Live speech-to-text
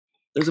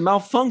There's a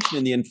malfunction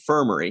in the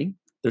infirmary.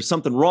 There's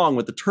something wrong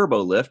with the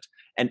turbo lift.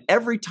 And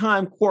every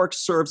time Quark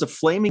serves a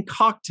flaming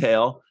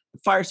cocktail, the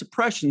fire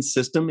suppression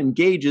system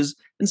engages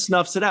and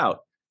snuffs it out.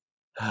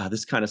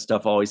 This kind of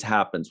stuff always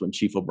happens when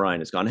Chief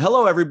O'Brien is gone.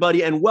 Hello,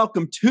 everybody, and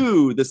welcome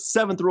to the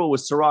Seventh Rule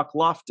with Cirroc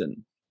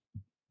Lofton.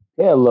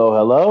 Hello,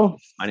 hello.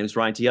 My name is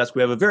Ryan T. Husk.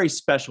 We have a very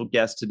special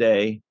guest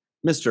today,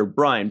 Mr.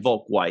 Brian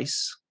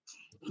VOLK-WEISS.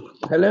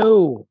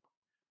 Hello.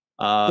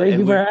 Thank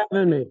you for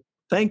having me.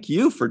 Thank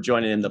you for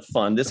joining in the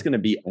fun. This is going to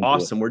be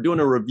awesome. We're doing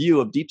a review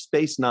of Deep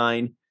Space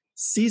Nine,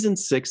 Season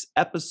 6,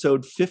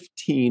 Episode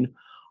 15,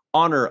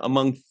 Honor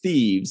Among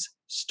Thieves,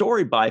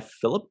 story by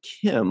Philip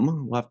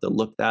Kim. We'll have to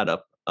look that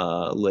up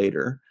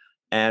later,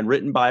 and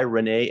written by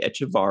Renee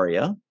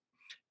Echevarria,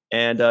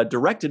 and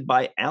directed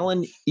by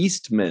Alan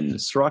Eastman.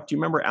 Cirroc, do you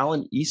remember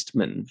Alan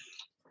Eastman?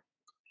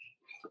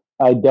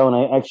 I don't.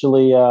 I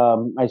actually,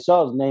 I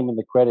saw his name in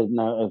the credit,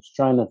 and I was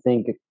trying to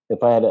think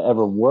if I had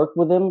ever worked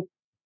with him.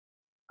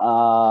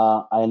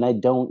 And I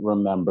don't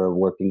remember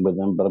working with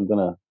him, but I'm going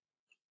to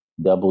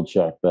double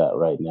check that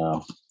right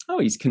now. Oh,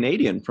 he's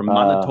Canadian from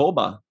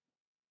Manitoba.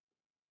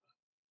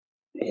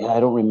 Yeah, I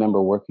don't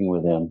remember working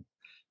with him.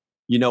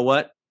 You know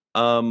what?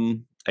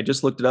 I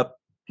just looked it up.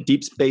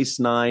 Deep Space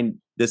Nine.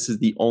 This is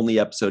the only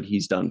episode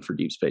he's done for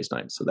Deep Space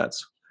Nine, so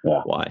that's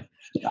why.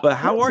 Yeah. But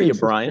how are you,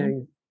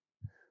 Brian?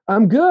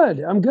 I'm good.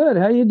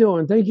 How you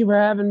doing? Thank you for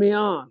having me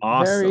on.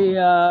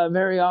 Awesome.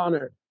 Very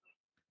honored.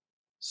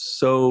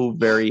 So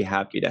very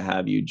happy to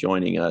have you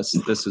joining us.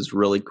 This is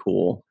really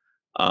cool.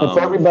 And for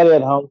everybody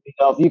at home,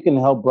 if you can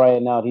help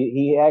Brian out,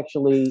 he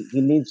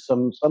needs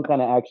some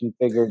kind of action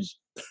figures.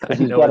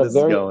 He's got a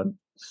very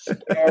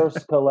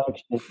scarce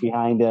collection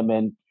behind him,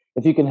 and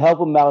if you can help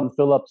him out and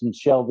fill up some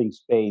shelving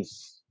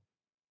space.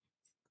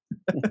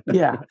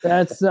 Yeah,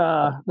 that's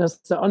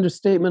the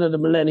understatement of the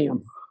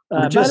millennium.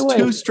 Just by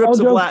the way, 2 strips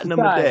of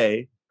Latinum a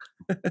day.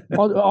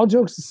 all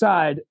jokes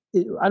aside,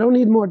 I don't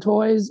need more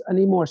toys. I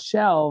need more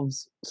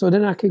shelves, so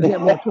then I can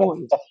get more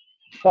toys.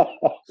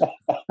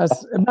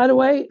 By the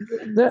way,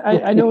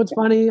 I know it's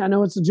funny. I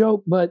know it's a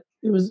joke, but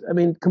it was,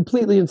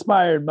 completely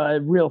inspired by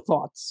real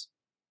thoughts.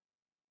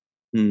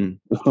 Mm.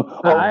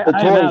 I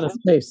am out of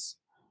space.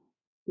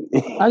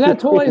 I got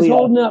toys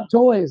holding up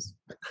toys.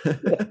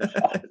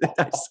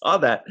 I saw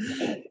that.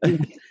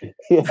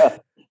 Yeah,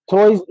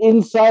 toys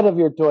inside of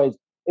your toys.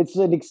 It's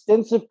an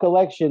extensive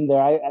collection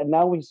there.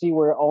 Now we see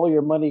where all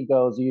your money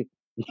goes. You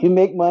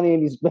make money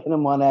and you spend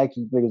them on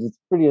action figures. It's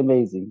pretty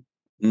amazing.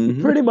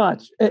 Mm-hmm. Pretty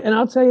much. And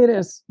I'll tell you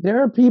this: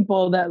 there are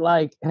people that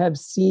have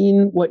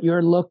seen what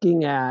you're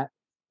looking at,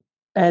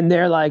 and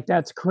they're like,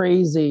 "That's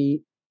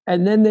crazy."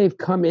 And then they've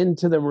come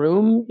into the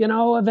room,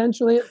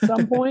 eventually at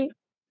some point.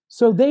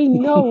 So they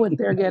know what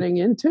they're getting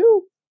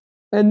into,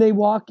 and they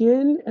walk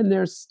in and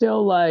they're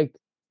still like,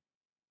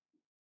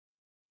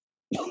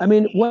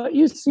 what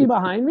you see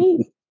behind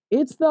me,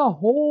 it's the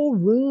whole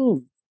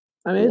room.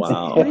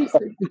 It's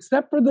crazy,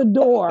 except for the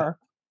door.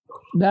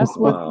 That's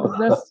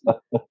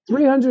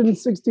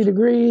 360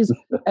 degrees.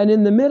 And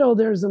in the middle,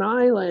 there's an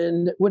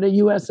island with a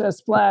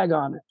USS flag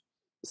on it.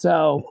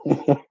 So,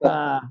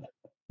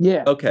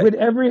 yeah. Okay. With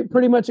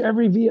pretty much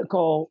every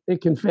vehicle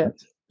it can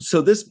fit. So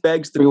this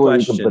begs the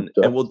question,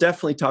 and we'll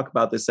definitely talk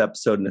about this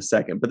episode in a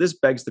second, but this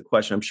begs the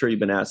question, I'm sure you've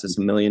been asked this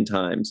a million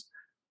times.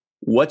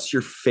 What's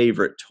your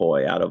favorite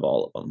toy out of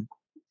all of them?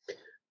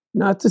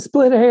 Not to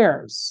split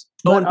hairs.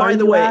 Oh, and by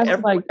the way,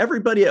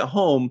 everybody at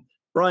home,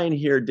 Brian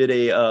here did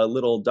a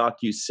little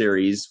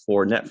docu-series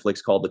for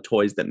Netflix called The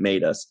Toys That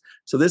Made Us.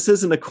 So this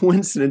isn't a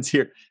coincidence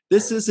here.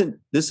 This isn't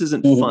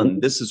fun.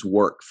 This is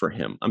work for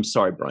him. I'm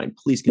sorry, Brian.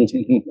 Please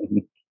continue.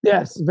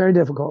 Yes, very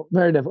difficult,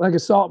 like a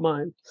salt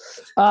mine.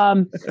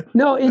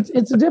 No,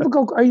 it's a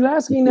difficult. Are you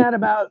asking that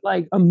about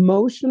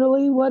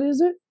emotionally? What is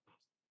it?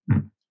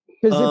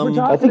 Because if we're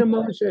talking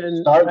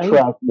emotion, Star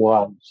Trek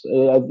was,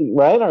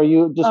 right? Are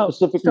you just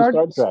specific to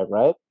Star Trek,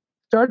 right?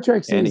 Star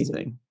Trek's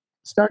anything. Easy.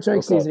 Star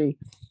Trek's easy.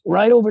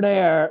 Right over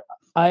there,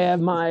 I have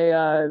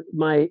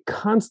my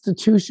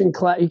Constitution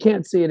class. You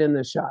can't see it in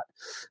this shot.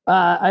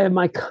 I have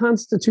my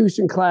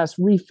Constitution class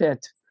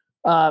refit.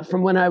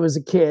 From when I was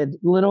a kid,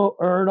 little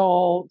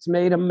Erdl, it's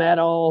made of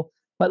metal,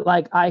 but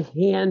I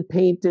hand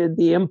painted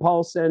the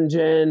impulse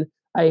engine.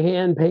 I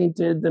hand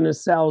painted the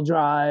nacelle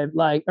drive,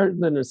 the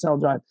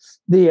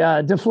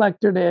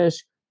deflector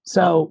dish.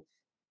 So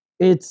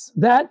it's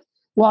that.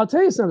 Well, I'll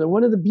tell you something.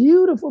 One of the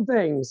beautiful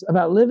things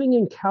about living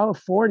in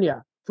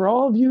California, for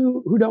all of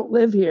you who don't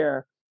live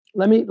here,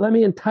 let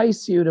me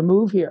entice you to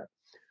move here.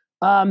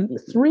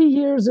 3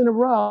 years in a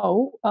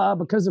row,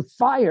 because of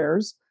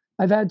fires,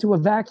 I've had to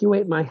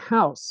evacuate my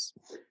house.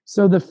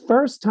 So the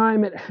first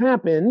time it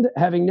happened,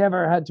 having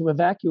never had to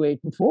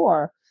evacuate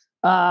before,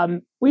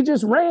 we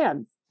just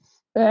ran.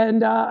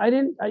 And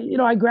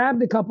I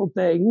grabbed a couple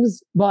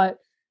things, but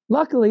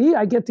luckily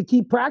I get to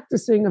keep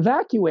practicing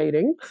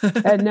evacuating.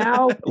 And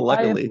now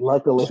luckily. I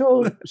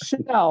have a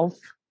shelf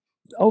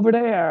over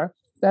there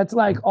that's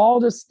all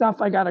the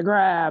stuff I got to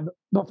grab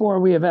before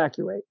we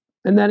evacuate.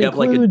 And that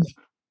includes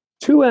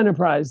 2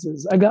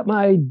 enterprises. I got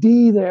my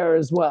D there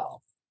as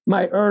well.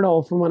 my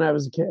Erdl from when I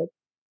was a kid.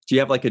 Do you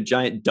have like a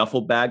giant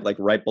duffel bag, like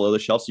right below the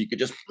shelf, so you could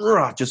just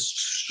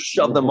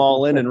shove them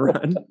all in and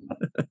run?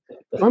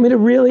 Want me to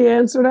really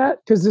answer that?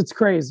 Because it's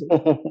crazy.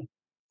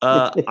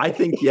 I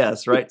think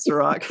yes, right,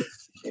 Cirroc?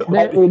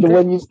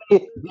 When you say,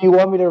 do you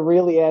want me to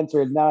really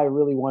answer it? Now I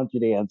really want you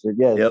to answer.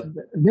 Yes. Yep.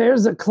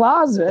 There's a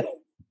closet,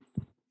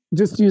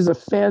 just to use a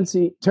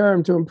fancy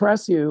term to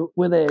impress you,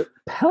 with a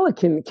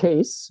Pelican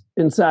case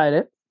inside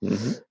it.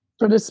 Mm-hmm.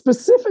 For the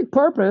specific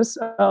purpose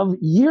of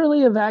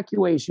yearly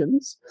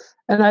evacuations.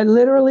 And I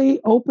literally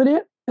open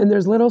it, and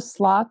there's little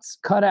slots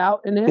cut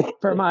out in it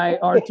for my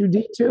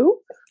R2D2,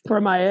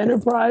 for my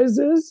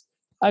Enterprises.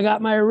 I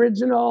got my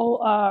original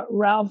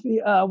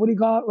Ralphie, what do you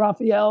call it?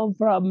 Raphael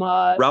from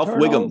Ralph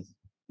Turtles. Wiggum.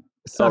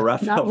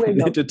 Raphael from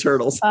Ninja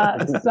Turtles.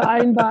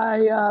 Signed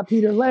by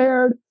Peter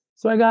Laird.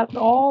 So I got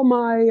all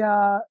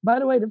my, by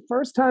the way, the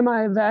first time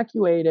I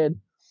evacuated,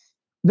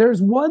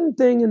 there's one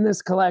thing in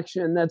this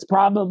collection that's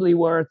probably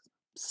worth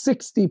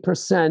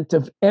 60%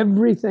 of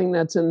everything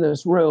that's in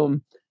this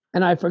room,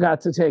 and I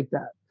forgot to take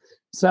that.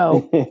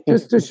 So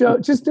just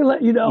to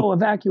let you know,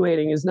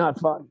 evacuating is not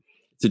fun.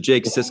 It's a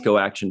Jake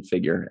Sisko action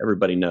figure.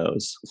 Everybody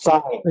knows.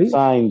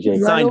 Signed,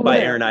 Jake. Signed by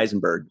Aron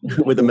Eisenberg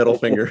with a middle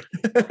finger.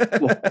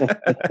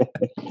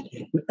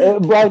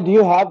 Brian, do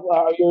you have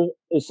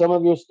is some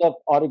of your stuff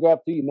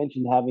autographed too? You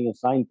mentioned having a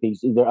signed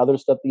piece. Is there other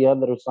stuff that you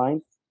have that are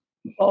signed?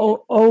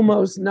 Oh,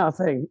 almost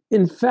nothing.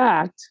 In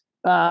fact,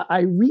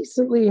 I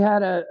recently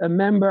had a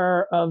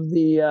member of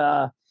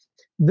the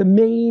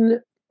main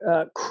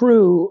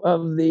crew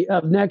of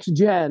Next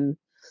Gen,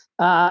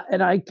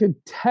 and I could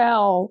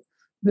tell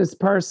this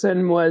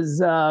person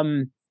was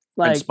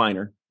like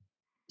Spiner.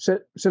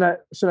 Should I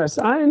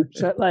sign?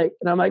 And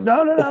I'm like,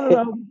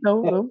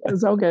 no,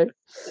 it's okay.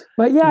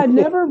 But yeah, I've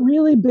never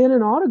really been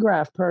an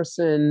autograph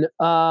person.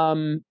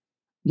 I've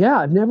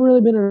never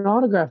really been an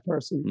autograph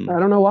person. I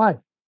don't know why.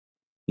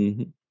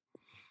 Mm-hmm.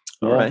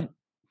 All right.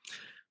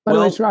 By the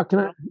way, Cirroc,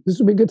 this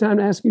would be a good time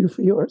to ask you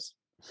for yours.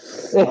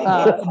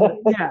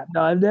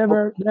 I've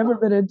never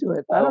been into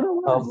it. I don't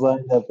know why. I'll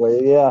find that for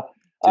you. Yeah.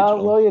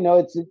 Well,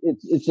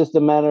 it's just a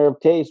matter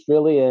of taste,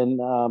 really, and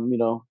I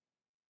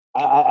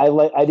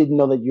didn't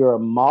know that you're a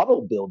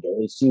model builder.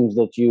 It seems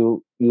that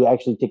you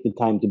actually take the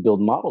time to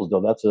build models,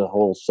 though. That's a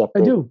whole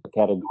separate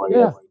category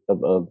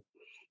of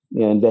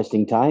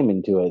investing time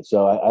into it.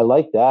 So I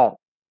like that.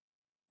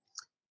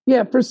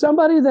 Yeah, for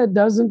somebody that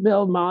doesn't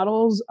build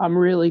models, I'm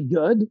really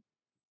good.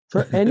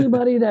 For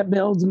anybody that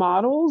builds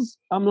models,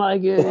 I'm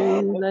like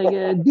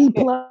a D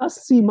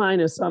plus, C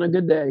minus on a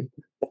good day.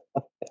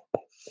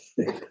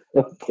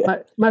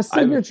 Okay. My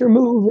signature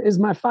move is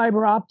my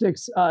fiber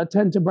optics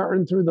tend to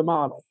burn through the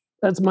model.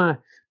 That's my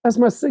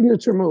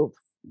signature move.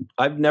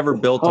 I've never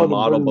built a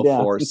model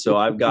before, so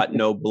I've got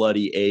no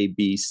bloody A,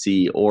 B,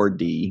 C, or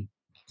D.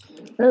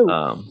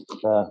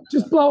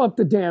 Just blow up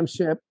the damn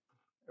ship.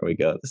 There we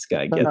go. This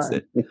guy gets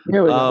it.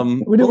 Here we go.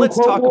 Let's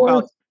talk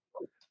about.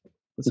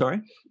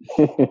 Sorry,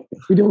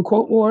 we doing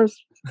quote wars?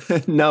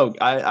 No,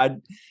 I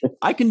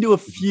can do a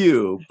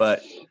few,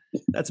 but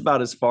that's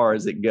about as far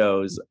as it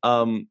goes.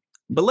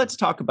 But let's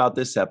talk about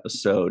this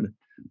episode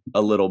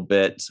a little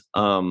bit.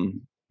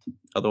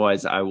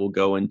 Otherwise, I will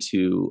go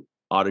into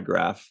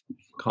autograph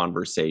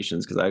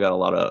conversations because I got a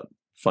lot of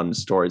fun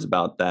stories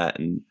about that,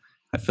 and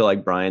I feel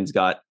like Brian's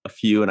got a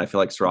few, and I feel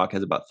like Cirroc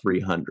has about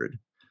 300.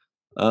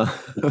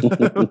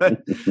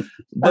 But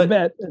I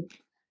bet.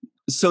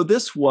 So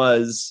this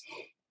was,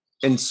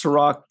 and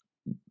Cirroc,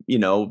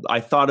 I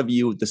thought of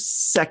you the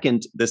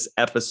second this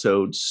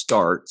episode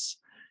starts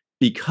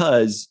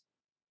because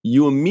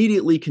you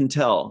immediately can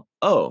tell,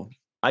 oh,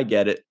 I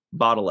get it,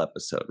 bottle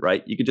episode,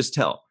 right? You could just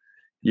tell.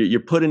 You're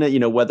putting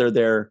it, whether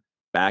they're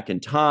back in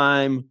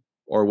time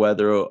or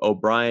whether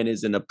O'Brien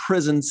is in a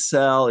prison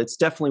cell. It's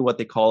definitely what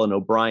they call an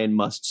O'Brien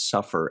must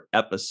suffer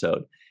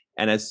episode.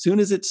 And as soon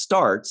as it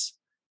starts,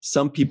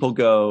 some people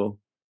go,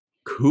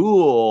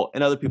 cool.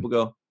 And other people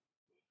go,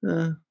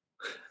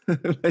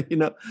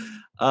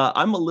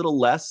 I'm a little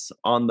less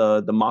on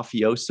the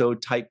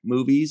mafioso type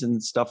movies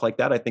and stuff like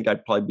that. I think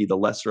I'd probably be the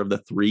lesser of the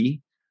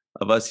three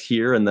of us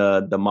here in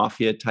the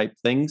mafia type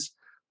things.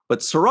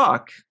 But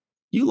Cirroc,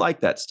 you like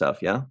that stuff,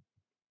 yeah?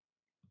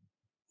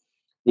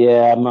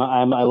 Yeah,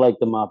 I like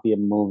the mafia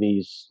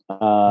movies.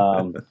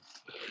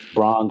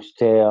 Bronx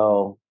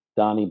Tale,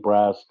 Donnie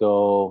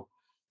Brasco,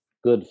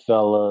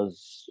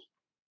 Goodfellas.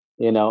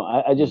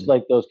 I just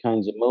like those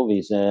kinds of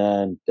movies,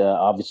 and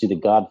obviously The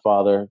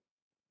Godfather.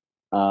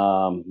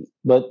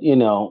 But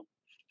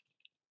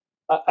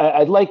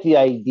I like the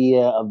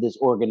idea of this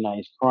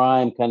organized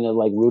crime, kind of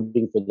like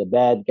rooting for the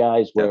bad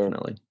guys, where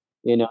definitely,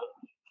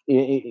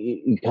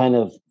 you kind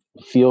of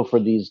feel for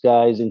these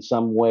guys in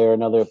some way or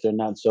another if they're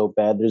not so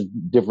bad. There's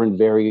different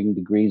varying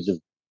degrees of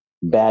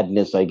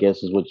badness, I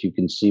guess, is what you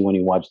can see when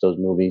you watch those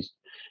movies.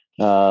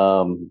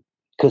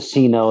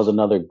 Casino is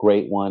another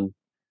great one.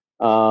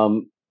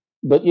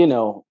 But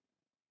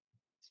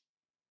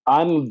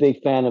I'm a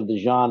big fan of the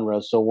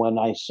genre, so when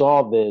I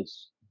saw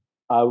this,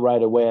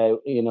 right away,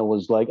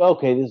 was like,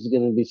 okay, this is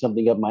going to be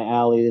something up my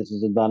alley. This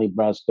is a Donnie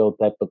Brasco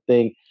type of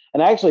thing,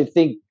 and I actually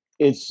think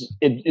it's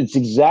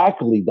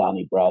exactly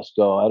Donnie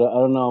Brasco. I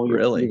don't know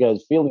Really? you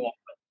guys feeling it.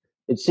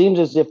 It seems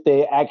as if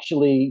they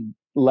actually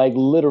like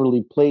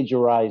literally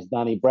plagiarized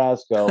Donnie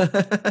Brasco.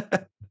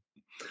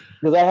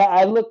 Because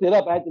I looked it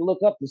up. I had to look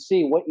up to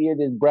see what year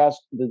did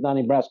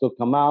Donnie Brasco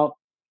come out,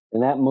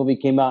 and that movie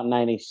came out in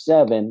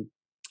 '97.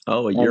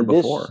 Oh, a year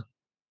before.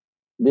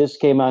 This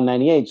came out in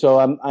 '98.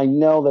 So I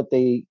know that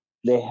they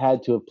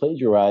had to have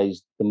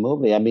plagiarized the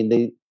movie. I mean,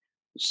 they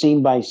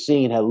scene by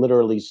scene had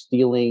literally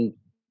stealing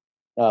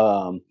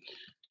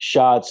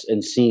shots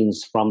and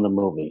scenes from the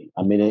movie.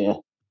 I mean,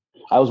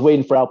 I was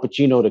waiting for Al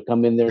Pacino to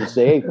come in there and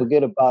say, "Hey,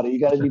 forget about it.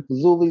 You got any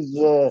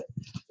Fazoli's?"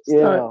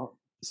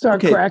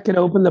 Start cracking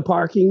open the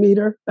parking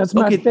meter. That's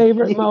my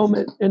favorite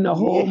moment in the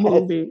whole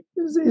movie.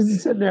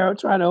 He's sitting there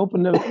trying to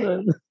open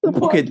the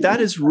Okay, that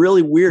is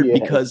really weird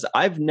because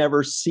I've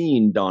never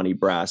seen Donnie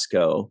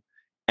Brasco,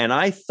 and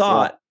I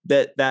thought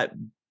that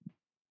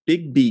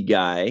Big B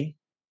guy,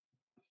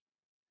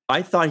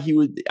 I thought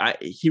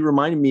he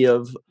reminded me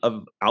of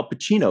Al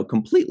Pacino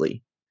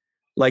completely.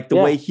 Like the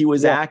way he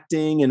was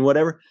acting and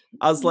whatever.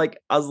 I was like,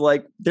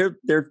 they're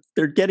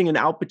getting an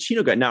Al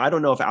Pacino guy. Now I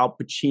don't know if Al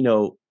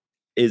Pacino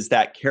is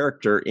that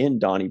character in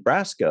Donnie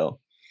Brasco,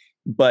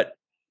 but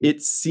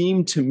it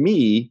seemed to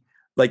me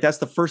like that's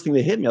the first thing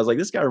that hit me. I was like,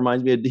 this guy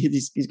reminds me of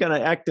he's kind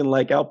of acting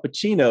like Al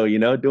Pacino,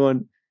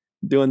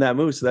 doing that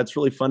move. So that's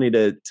really funny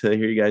to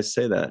hear you guys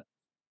say that.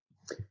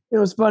 It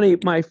was funny.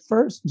 My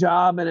first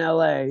job in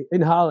LA,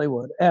 in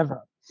Hollywood,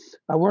 ever.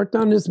 I worked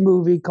on this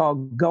movie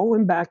called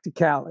Going Back to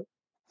Cali.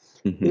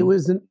 Mm-hmm. It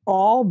was an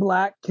all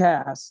black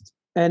cast,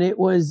 and it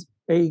was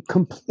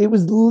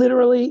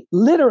literally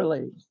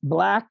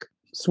black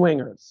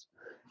swingers.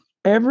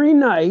 Every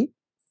night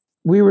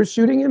we were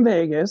shooting in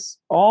Vegas,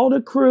 all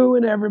the crew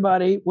and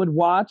everybody would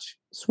watch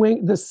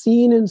the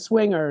scene in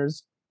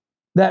Swingers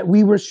that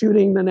we were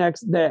shooting the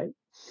next day.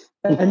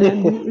 And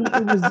then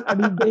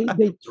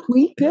they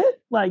tweaked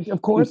it, like,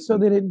 of course, so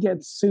they didn't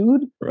get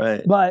sued.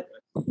 Right. But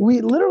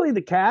we literally,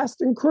 the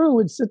cast and crew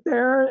would sit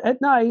there at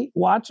night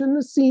watching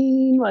the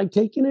scene, like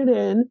taking it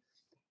in.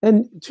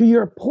 And to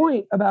your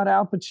point about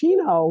Al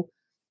Pacino,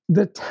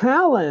 the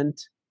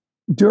talent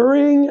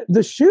during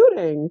the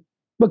shooting,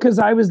 because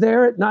I was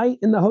there at night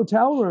in the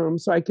hotel room,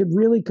 so I could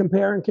really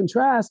compare and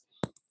contrast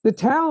the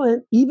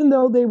talent, even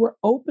though they were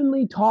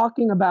openly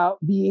talking about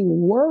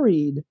being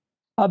worried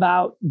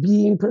about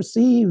being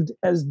perceived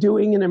as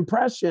doing an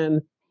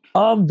impression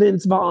of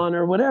Vince Vaughn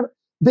or whatever.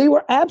 They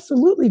were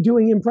absolutely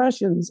doing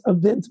impressions of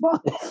Vince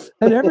Vaughn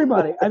and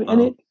everybody.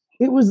 And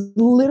it was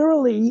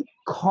literally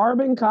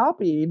carbon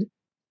copied,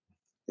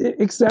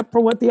 except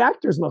for what the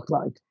actors look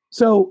like.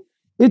 So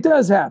it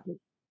does happen.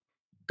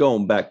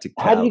 Going back to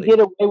Cali. How do you get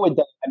away with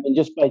that? I mean,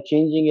 just by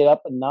changing it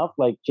up enough,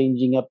 like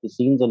changing up the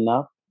scenes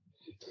enough.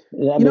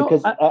 I mean,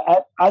 because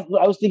I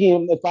was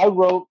thinking if I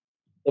wrote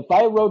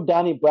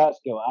Donnie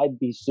Brasco, I'd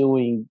be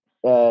suing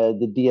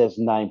the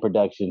DS9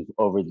 production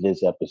over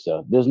this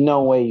episode. There's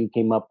no way you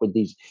came up with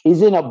these.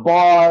 He's in a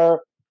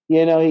bar,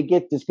 he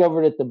gets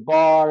discovered at the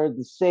bar,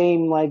 the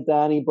same like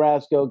Donnie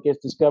Brasco gets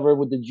discovered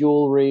with the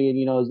jewelry, and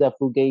is that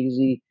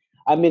Fugazi?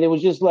 I mean, it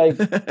was just like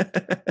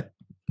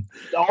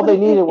all they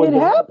needed was. It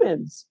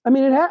happens. I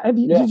mean,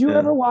 did you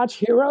ever watch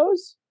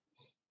Heroes?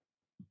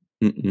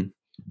 Mm-mm.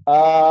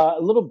 A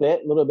little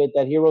bit.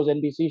 That Heroes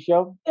NBC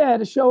show. Yeah,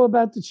 the show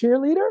about the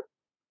cheerleader.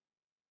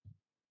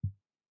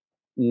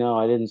 No,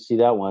 I didn't see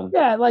that one.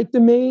 Yeah, like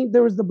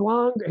there was the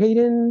blonde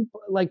Hayden,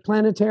 like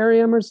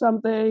Planetarium or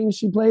something.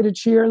 She played a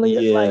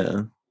cheerleader.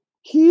 Like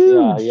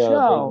huge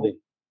show.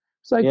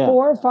 It's like 4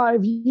 or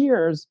 5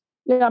 years.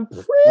 Yeah, I'm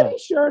pretty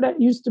sure that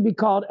used to be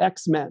called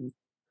X-Men.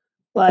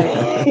 Like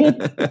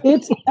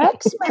it's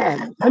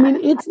X-Men. I mean,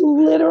 it's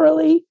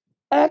literally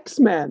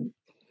X-Men.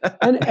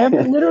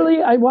 And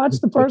literally, I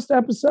watched the first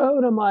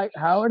episode. I'm like,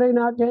 how are they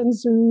not getting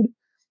sued?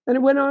 And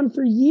it went on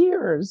for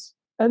years.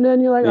 And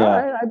then you're like, all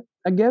right,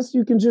 I guess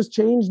you can just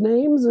change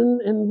names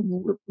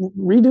and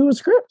redo a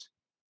script.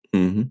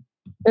 Mm-hmm.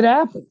 It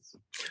happens.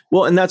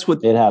 Well, and that's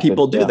what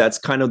people do. Yeah. That's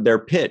kind of their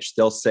pitch.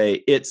 They'll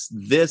say it's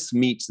this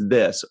meets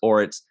this,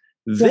 or it's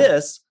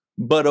this,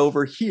 but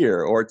over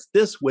here, or it's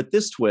this with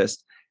this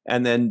twist.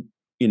 And then,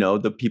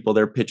 the people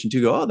they're pitching to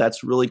go, oh,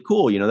 that's really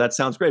cool. That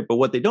sounds great. But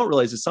what they don't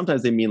realize is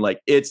sometimes they mean like,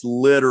 it's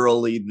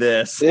literally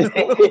this.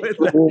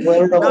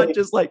 Not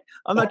just like,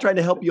 I'm not trying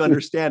to help you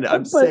understand it.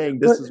 I'm saying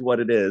this is what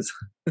it is.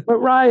 But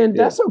Ryan,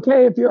 that's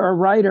okay if you're a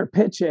writer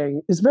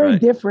pitching. It's very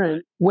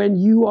different when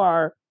you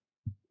are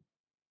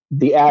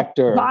the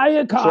actor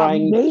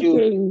trying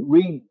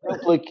to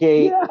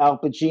replicate Al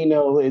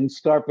Pacino in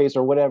Scarface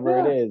or whatever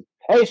it is.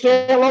 Hey,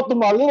 say hello to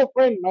my little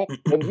friend, man.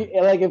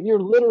 If you're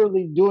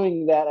literally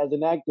doing that as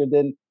an actor,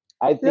 then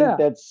I think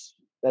that's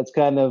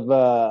kind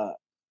of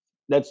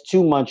that's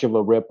too much of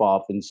a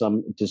ripoff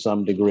to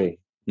some degree.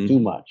 Mm-hmm. Too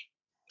much.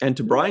 And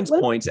to Brian's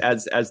points,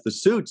 as the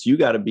suits, you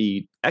got to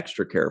be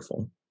extra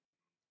careful.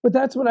 But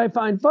that's what I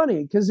find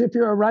funny, because if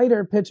you're a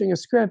writer pitching a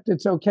script,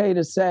 it's okay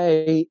to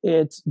say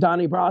it's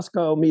Donnie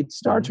Brasco meets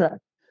Star Trek.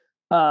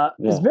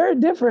 It's very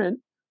different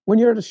when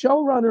you're the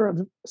showrunner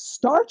of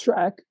Star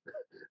Trek,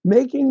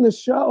 making the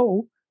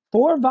show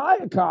for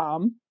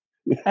Viacom,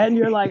 and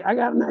you're like, I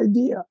got an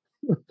idea.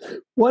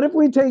 What if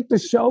we take the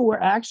show we're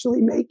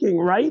actually making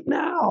right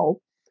now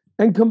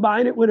and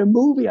combine it with a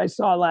movie I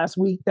saw last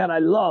week that I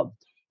loved?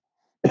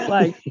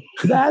 Like,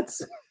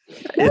 that's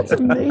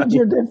a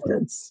major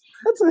difference.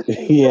 That's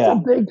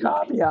a big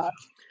caveat.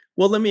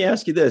 Well, let me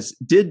ask you this.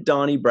 Did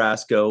Donnie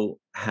Brasco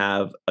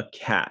have a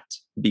cat?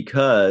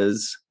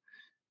 Because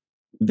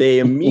they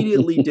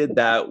immediately did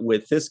that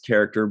with this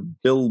character,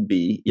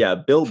 Bilby. Yeah,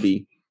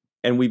 Bilby.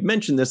 And we've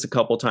mentioned this a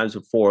couple times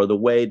before, the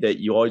way that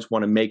you always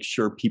want to make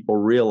sure people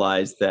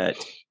realize that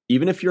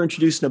even if you're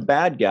introducing a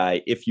bad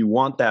guy, if you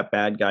want that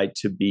bad guy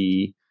to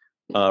be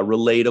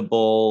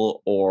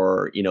relatable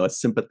or, a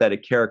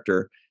sympathetic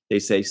character, they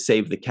say,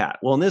 save the cat.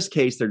 Well, in this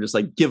case, they're just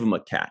like, give him a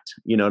cat.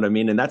 You know what I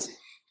mean? And that's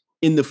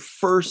in the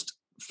first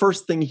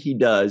thing he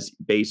does,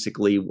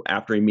 basically,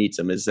 after he meets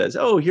him, is says,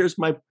 oh, here's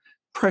my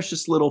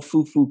precious little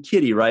foo-foo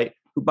kitty, right?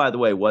 Who, by the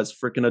way, was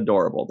freaking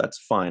adorable. That's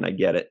fine. I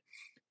get it.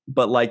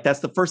 But like,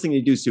 that's the first thing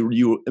they do. So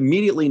you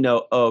immediately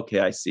know, oh, okay,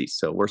 I see.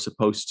 So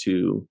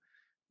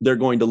they're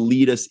going to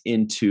lead us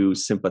into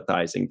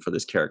sympathizing for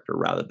this character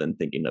rather than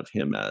thinking of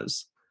him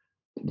as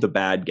the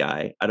bad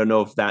guy. I don't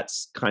know if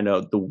that's kind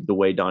of the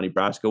way Donnie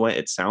Brasco went.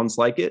 It sounds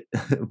like it,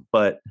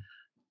 but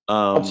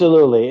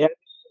absolutely.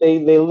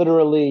 They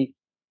literally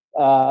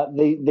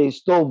they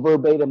stole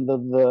verbatim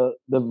the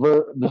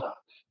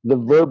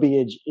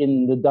verbiage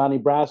in the Donnie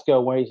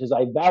Brasco where he says,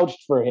 I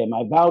vouched for him.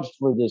 I vouched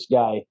for this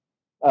guy.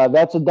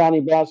 That's a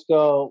Donnie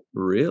Brasco.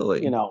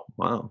 Really?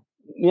 Wow.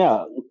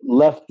 Yeah.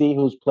 Lefty,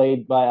 who's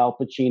played by Al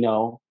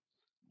Pacino,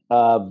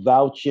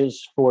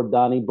 vouches for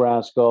Donnie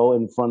Brasco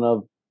in front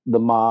of the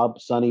mob,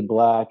 Sonny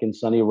Black and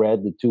Sonny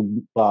Red, the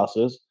two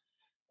bosses.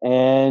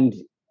 And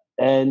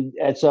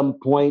at some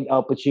point,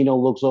 Al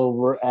Pacino looks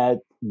over at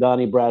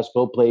Donnie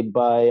Brasco, played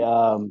by,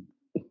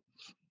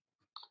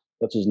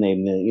 what's his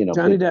name?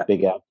 Johnny Depp.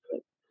 Big actor,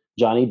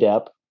 Johnny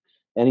Depp.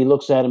 And he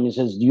looks at him and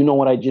says, do you know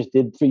what I just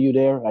did for you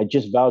there? I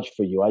just vouched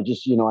for you. I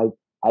just,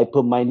 I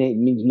put my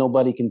name, means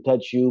nobody can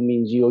touch you,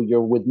 means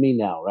you're with me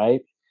now,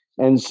 right?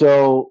 And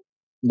so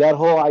that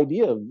whole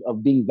idea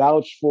of being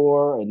vouched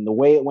for and the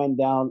way it went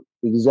down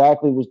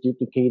exactly was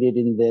duplicated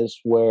in this,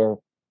 where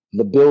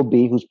the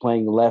Bilby, who's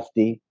playing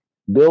Lefty,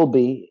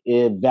 Bilby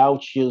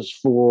vouches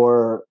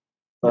for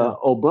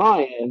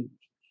O'Brien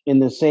in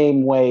the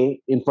same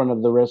way in front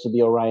of the rest of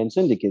the Orion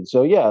Syndicate.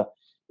 So yeah,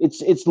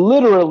 it's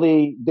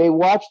literally, they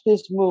watched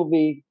this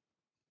movie,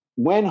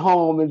 went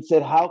home and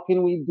said, how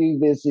can we do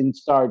this in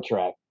Star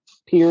Trek?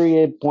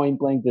 Period, point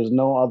blank. There's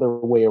no other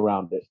way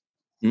around it.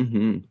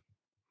 Mm-hmm.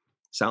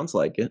 Sounds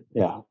like it.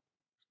 Yeah.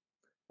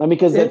 I mean,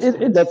 because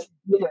that's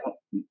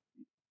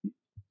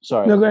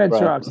sorry. No, go ahead,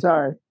 Cirroc.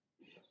 Sorry.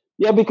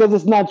 Yeah, because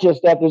it's not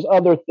just that. There's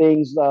other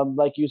things.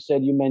 Like you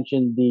said, you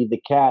mentioned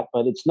the cat,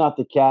 but it's not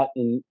the cat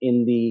in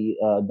the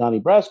Donnie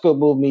Brasco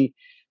movie.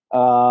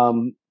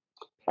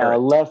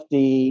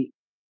 Lefty,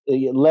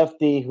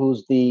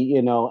 who's the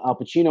Al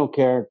Pacino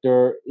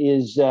character,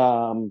 is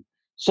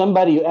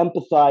somebody you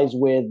empathize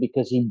with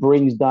because he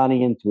brings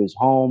Donnie into his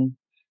home.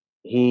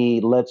 He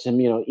lets him,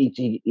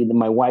 eat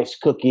my wife's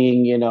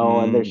cooking,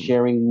 and they're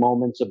sharing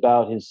moments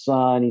about his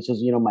son. He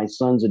says, my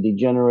son's a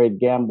degenerate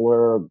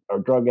gambler or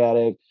drug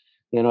addict.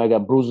 I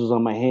got bruises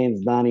on my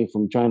hands, Donnie,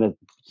 from trying to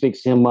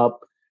fix him up.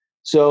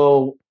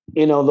 So,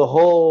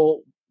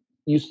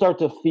 you start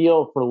to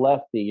feel for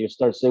Lefty. You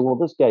start to say, well,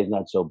 this guy's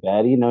not so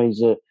bad. He's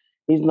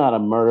not a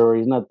murderer.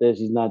 He's not this.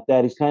 He's not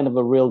that. He's kind of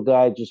a real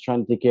guy just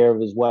trying to take care of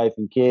his wife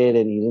and kid.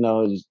 And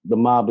the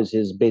mob is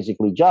his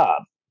basically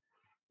job.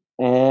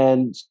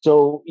 And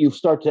so you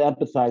start to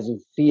empathize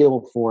and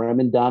feel for him.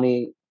 And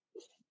Donnie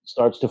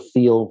starts to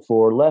feel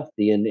for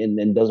Lefty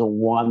and doesn't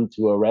want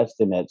to arrest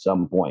him at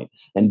some point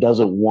and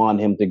doesn't want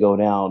him to go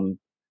down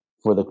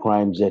for the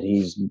crimes that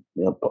he's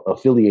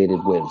affiliated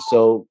with.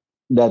 So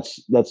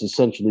that's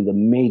essentially the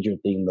major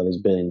thing that has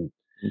been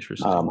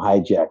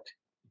hijacked.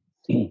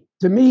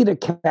 To me, the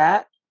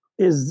cat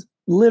is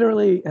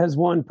literally has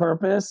one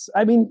purpose.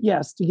 I mean,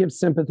 yes, to give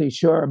sympathy,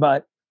 sure,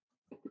 but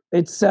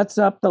it sets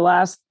up the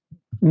last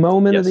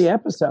moment of the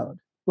episode.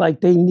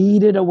 Like, they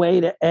needed a way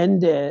to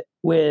end it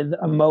with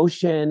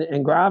emotion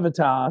and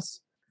gravitas.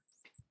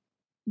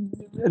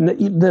 And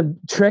the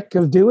trick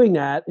of doing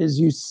that is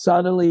you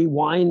subtly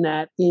wind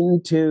that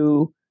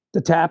into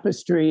the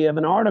tapestry of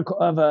an article,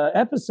 of an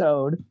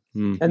episode,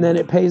 and then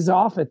it pays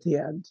off at the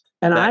end.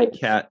 And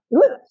let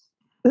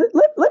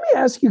me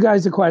ask you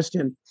guys a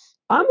question.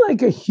 I'm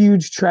like a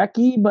huge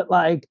Trekkie, but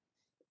like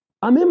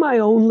I'm in my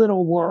own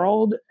little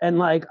world, and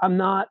like I'm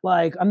not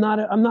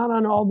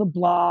on all the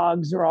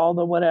blogs or all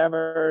the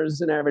whatevers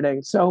and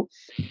everything. So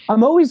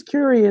I'm always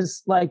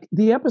curious, like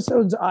the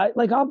episodes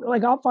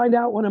I'll find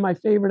out one of my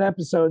favorite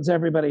episodes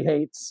everybody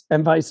hates,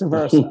 and vice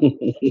versa.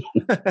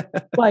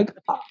 Like,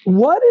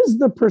 what is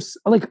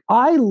like?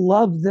 I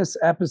love this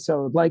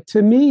episode. Like,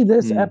 to me,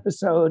 this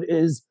episode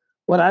is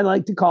what I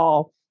like to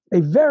call a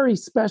very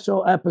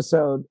special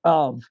episode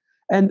of,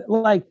 and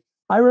like.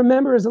 I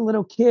remember as a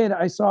little kid,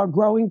 I saw a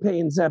Growing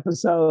Pains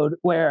episode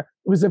where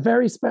it was a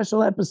very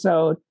special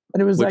episode,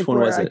 and it was Which like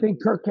where I think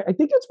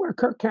it's where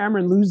Kirk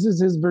Cameron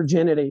loses his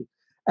virginity,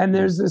 and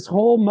there's this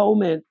whole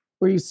moment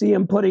where you see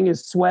him putting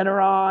his sweater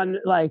on.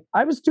 Like,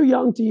 I was too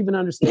young to even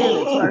understand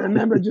it, so I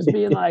remember just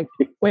being like,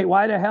 "Wait,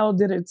 why the hell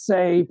did it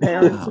say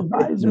parents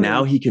advisory?"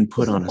 Now he can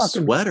put on a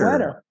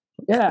sweater.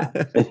 Yeah,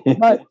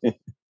 but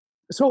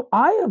so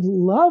I have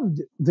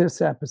loved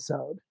this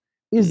episode.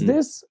 Is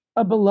this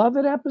a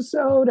beloved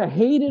episode, a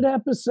hated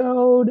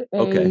episode,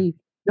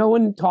 no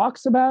one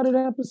talks about it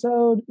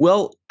episode?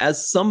 Well,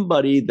 as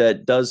somebody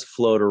that does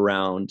float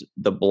around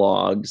the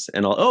blogs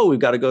and we've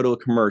got to go to a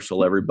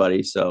commercial,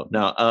 everybody. So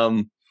now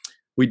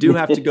we do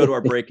have to go to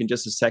our break in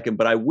just a second,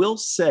 but I will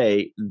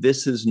say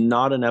this is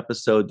not an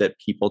episode that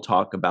people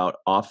talk about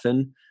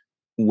often,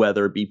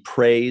 whether it be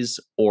praise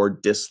or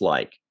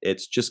dislike.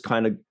 It's just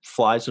kind of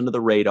flies under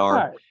the radar.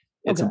 Right.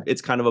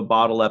 It's kind of a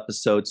bottle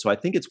episode. So I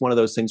think it's one of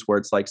those things where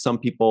it's like some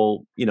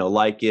people,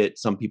 like it,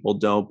 some people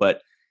don't,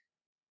 but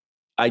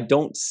I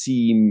don't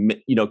see,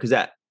 because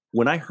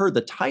when I read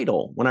the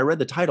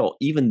title,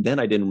 even then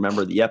I didn't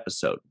remember the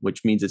episode,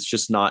 which means it's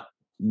just not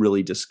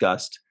really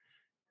discussed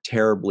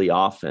terribly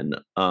often.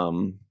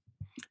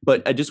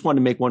 But I just wanted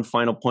to make one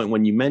final point.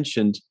 When you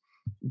mentioned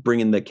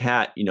bringing the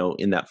cat,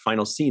 in that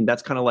final scene,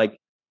 that's kind of like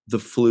the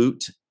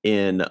flute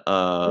in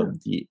The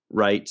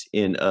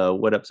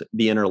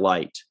Inner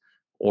Light,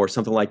 or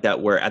something like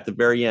that, where at the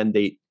very end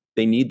they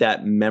need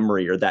that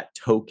memory or that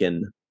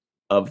token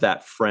of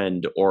that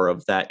friend or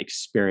of that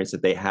experience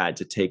that they had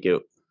to take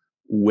it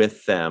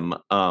with them.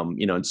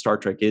 And Star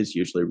Trek is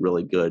usually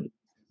really good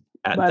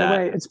at that. By the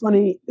way,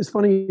 it's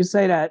funny you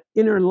say that.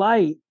 Inner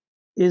Light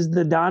is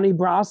the Donnie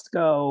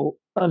Brasco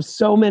of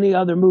so many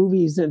other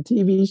movies and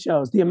TV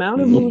shows. The amount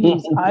of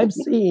movies I've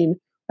seen,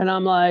 and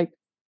I'm like,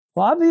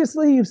 well,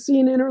 obviously you've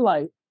seen Inner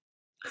Light.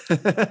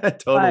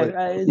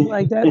 Totally.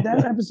 Like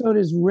that episode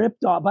is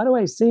ripped off. By the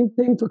way, same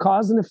thing for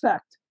Cause and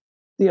Effect.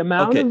 The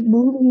amount of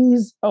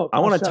movies. I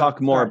want to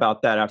talk more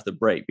about that after the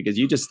break, because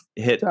you just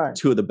hit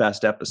two of the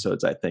best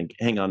episodes, I think.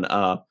 Hang on.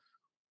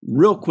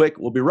 Real quick,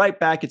 we'll be right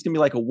back. It's going to be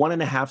like a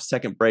 1.5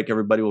 second break,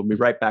 everybody. We'll be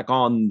right back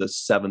on The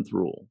Seventh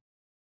Rule.